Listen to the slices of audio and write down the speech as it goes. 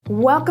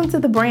Welcome to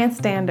the Brand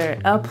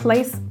Standard, a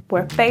place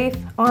where faith,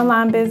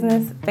 online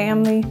business,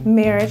 family,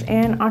 marriage,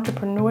 and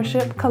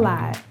entrepreneurship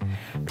collide.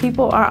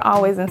 People are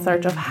always in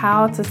search of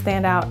how to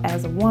stand out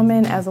as a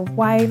woman, as a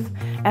wife,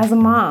 as a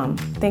mom,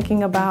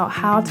 thinking about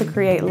how to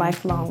create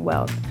lifelong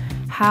wealth,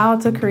 how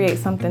to create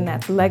something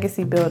that's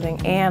legacy building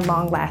and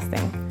long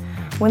lasting.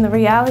 When the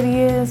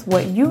reality is,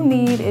 what you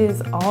need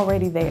is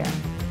already there.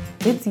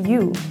 It's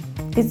you.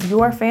 It's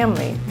your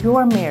family,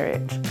 your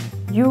marriage.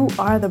 You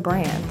are the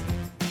brand.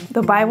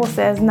 The Bible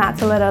says not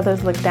to let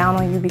others look down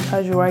on you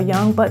because you are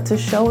young, but to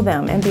show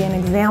them and be an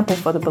example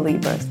for the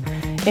believers.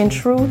 In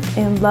truth,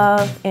 in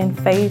love, in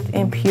faith,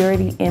 in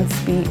purity, in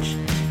speech,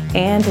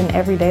 and in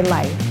everyday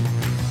life.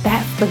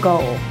 That's the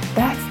goal.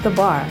 That's the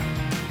bar.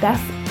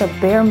 That's the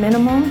bare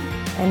minimum,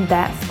 and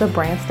that's the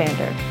brand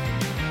standard.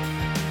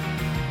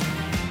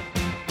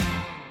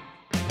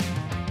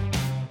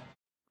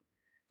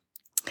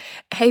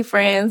 Hey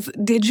friends,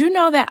 did you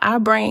know that our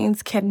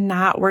brains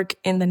cannot work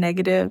in the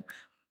negative?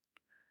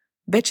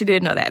 Bet you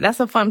didn't know that. That's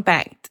a fun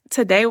fact.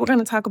 Today, we're going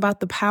to talk about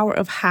the power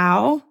of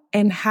how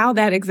and how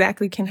that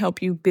exactly can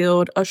help you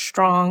build a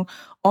strong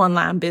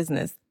online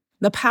business.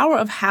 The power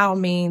of how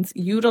means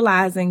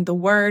utilizing the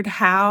word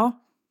how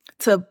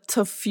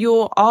to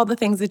fuel all the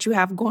things that you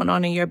have going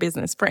on in your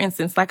business. For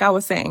instance, like I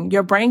was saying,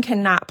 your brain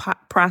cannot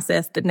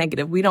process the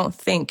negative. We don't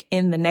think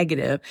in the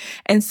negative.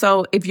 And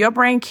so if your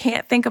brain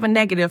can't think of a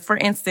negative, for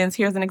instance,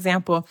 here's an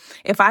example.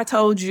 If I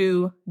told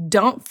you,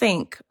 don't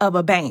think of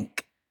a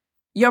bank,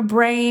 your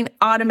brain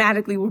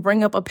automatically will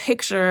bring up a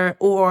picture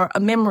or a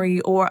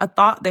memory or a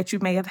thought that you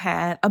may have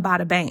had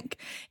about a bank.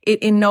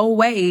 It in no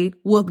way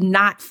will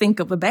not think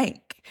of a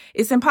bank.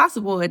 It's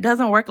impossible. It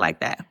doesn't work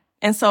like that.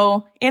 And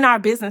so in our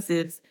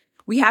businesses,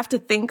 we have to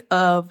think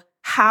of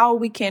how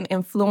we can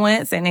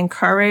influence and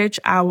encourage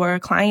our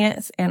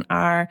clients and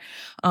our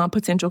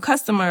potential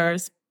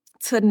customers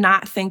to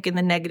not think in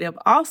the negative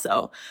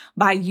also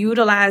by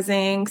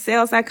utilizing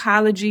sales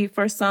psychology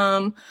for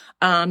some,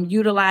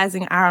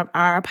 utilizing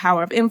our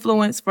power of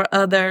influence for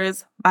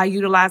others, by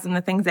utilizing the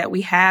things that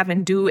we have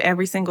and do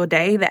every single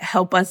day that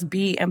help us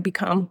be and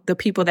become the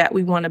people that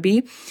we want to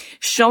be.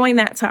 Showing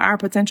that to our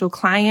potential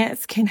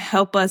clients can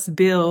help us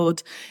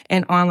build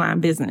an online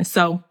business.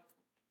 So,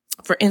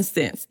 for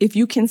instance, if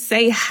you can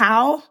say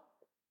how,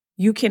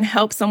 you can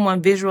help someone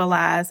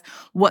visualize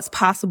what's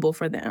possible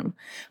for them.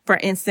 For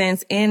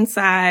instance,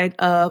 inside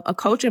of a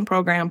coaching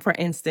program, for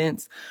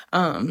instance,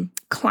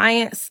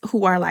 clients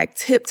who are like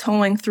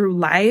tiptoeing through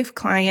life,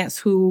 clients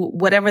who,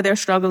 whatever their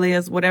struggle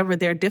is, whatever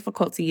their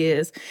difficulty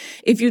is,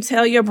 if you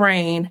tell your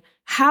brain,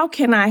 how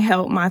can I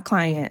help my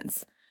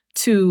clients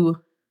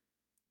to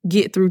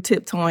get through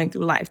tiptoeing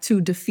through life, to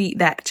defeat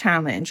that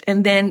challenge,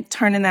 and then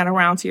turning that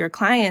around to your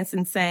clients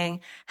and saying,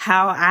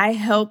 how I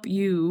help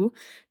you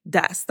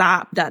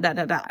stop.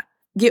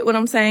 Get what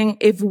I'm saying?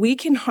 If we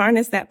can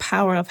harness that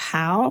power of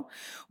how,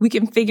 we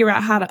can figure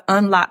out how to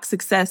unlock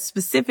success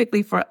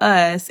specifically for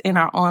us in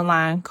our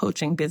online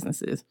coaching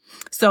businesses.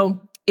 So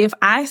if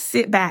I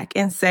sit back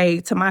and say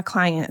to my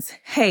clients,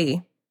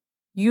 hey,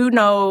 you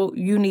know,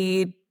 you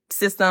need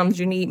systems,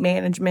 you need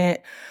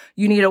management,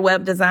 you need a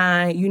web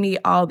design, you need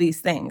all these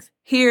things.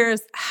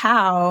 Here's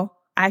how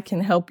I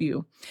can help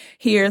you.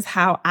 Here's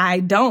how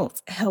I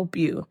don't help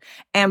you.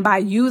 And by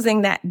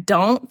using that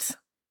don't,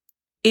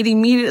 it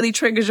immediately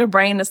triggers your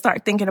brain to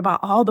start thinking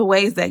about all the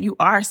ways that you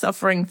are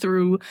suffering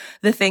through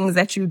the things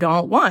that you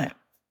don't want.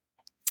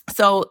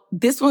 So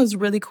this one's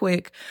really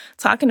quick,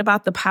 talking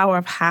about the power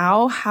of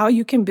how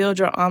you can build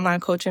your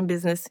online coaching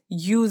business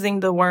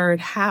using the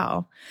word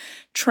how.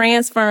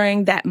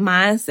 Transferring that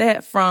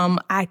mindset from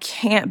I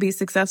can't be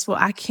successful,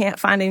 I can't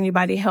find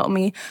anybody to help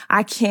me,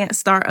 I can't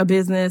start a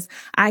business,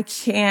 I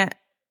can't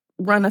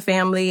run a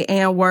family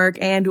and work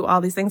and do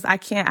all these things, I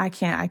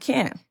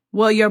can't.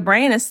 Well, your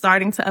brain is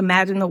starting to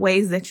imagine the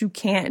ways that you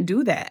can't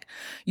do that.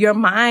 Your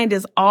mind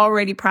is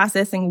already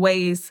processing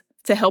ways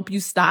to help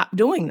you stop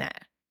doing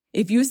that.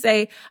 If you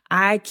say,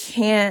 I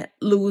can't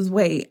lose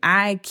weight,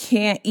 I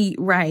can't eat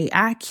right,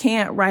 I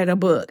can't write a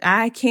book,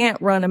 I can't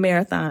run a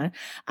marathon,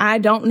 I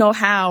don't know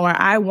how, or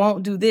I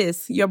won't do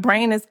this, your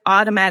brain is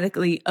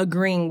automatically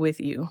agreeing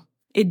with you.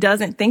 It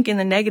doesn't think in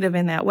the negative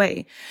in that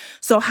way.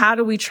 So how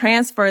do we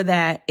transfer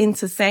that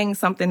into saying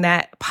something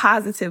that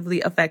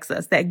positively affects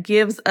us, that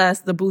gives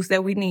us the boost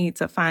that we need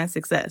to find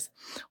success?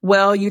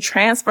 Well, you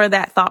transfer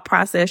that thought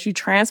process, you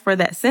transfer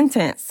that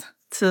sentence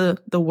to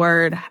the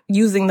word,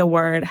 using the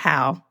word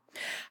how.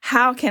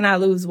 How can I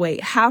lose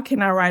weight? How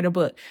can I write a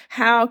book?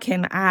 How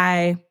can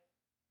I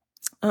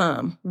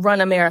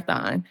run a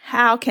marathon?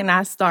 How can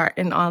I start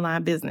an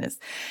online business?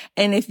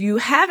 And if you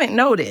haven't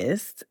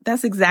noticed,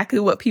 that's exactly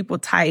what people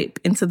type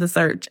into the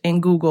search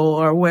in Google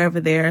or wherever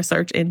their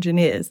search engine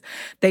is.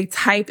 They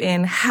type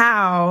in,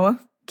 how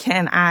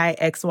can I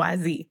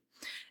XYZ?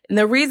 And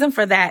the reason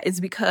for that is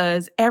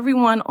because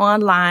everyone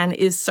online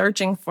is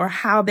searching for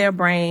how their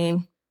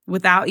brain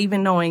without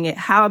even knowing it,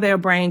 how their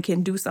brain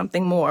can do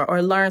something more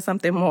or learn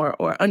something more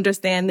or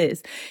understand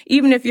this.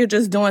 Even if you're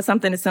just doing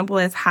something as simple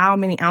as how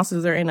many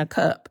ounces are in a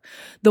cup.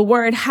 The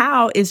word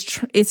how is,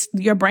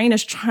 your brain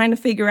is trying to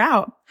figure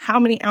out how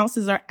many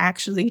ounces are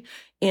actually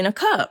in a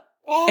cup.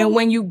 And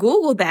when you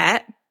Google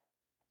that,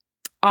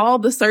 all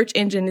the search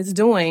engine is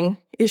doing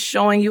is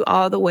showing you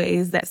all the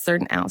ways that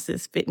certain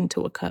ounces fit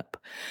into a cup.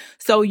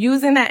 So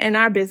using that in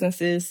our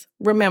businesses,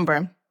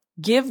 remember,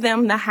 give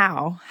them the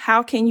how.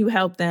 How can you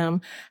help them?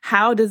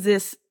 How does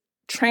this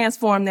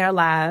transform their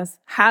lives?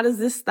 How does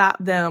this stop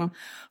them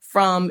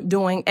from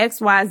doing X,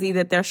 Y, Z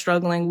that they're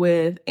struggling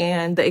with?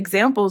 And the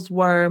examples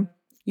were,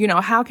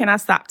 how can I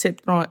stop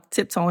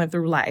tiptoeing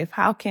through life?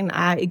 How can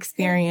I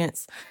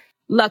experience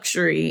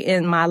luxury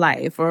in my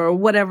life, or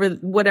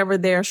whatever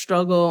their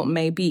struggle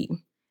may be?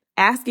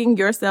 Asking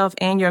yourself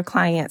and your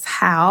clients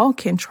how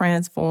can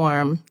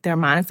transform their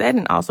mindset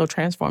and also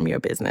transform your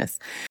business.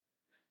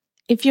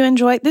 If you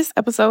enjoyed this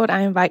episode,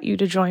 I invite you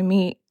to join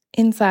me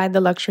inside the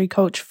Luxury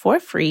Coach for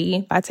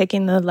free by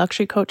taking the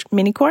Luxury Coach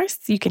mini course.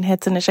 You can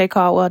head to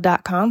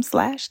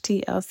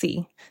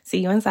NashaeCaldwell.com/TLC. See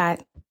you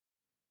inside.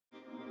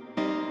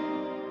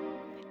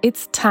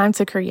 It's time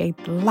to create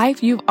the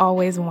life you've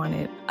always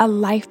wanted, a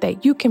life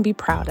that you can be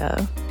proud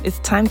of. It's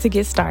time to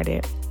get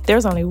started.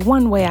 There's only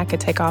one way I could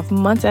take off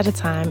months at a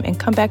time and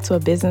come back to a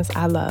business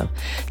I love.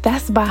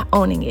 That's by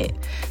owning it.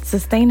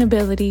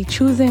 Sustainability,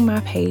 choosing my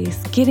pace,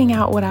 getting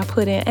out what I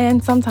put in,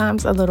 and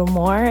sometimes a little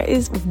more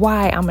is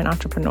why I'm an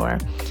entrepreneur.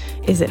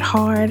 Is it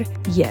hard?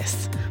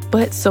 Yes.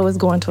 But so is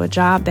going to a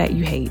job that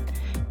you hate.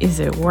 Is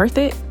it worth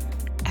it?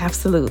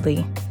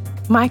 Absolutely.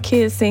 My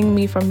kids sing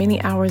me for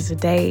many hours a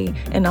day,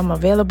 and I'm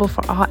available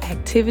for all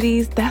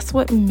activities. That's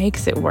what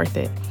makes it worth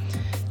it.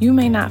 You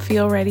may not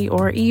feel ready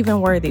or even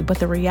worthy, but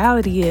the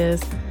reality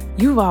is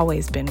you've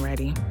always been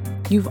ready.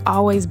 You've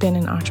always been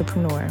an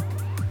entrepreneur.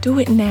 Do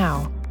it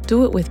now.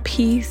 Do it with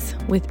peace,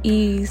 with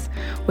ease,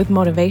 with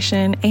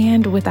motivation,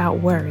 and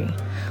without worry.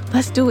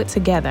 Let's do it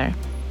together.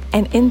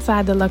 And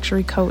inside the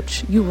Luxury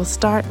Coach, you will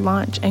start,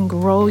 launch, and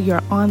grow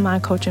your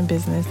online coaching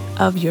business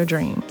of your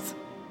dreams.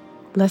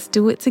 Let's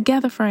do it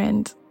together,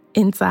 friends,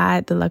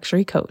 inside the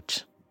Luxury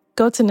Coach.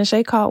 Go to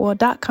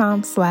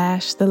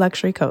NashaeCaldwell.com/the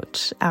Luxury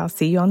Coach. I'll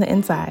see you on the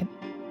inside.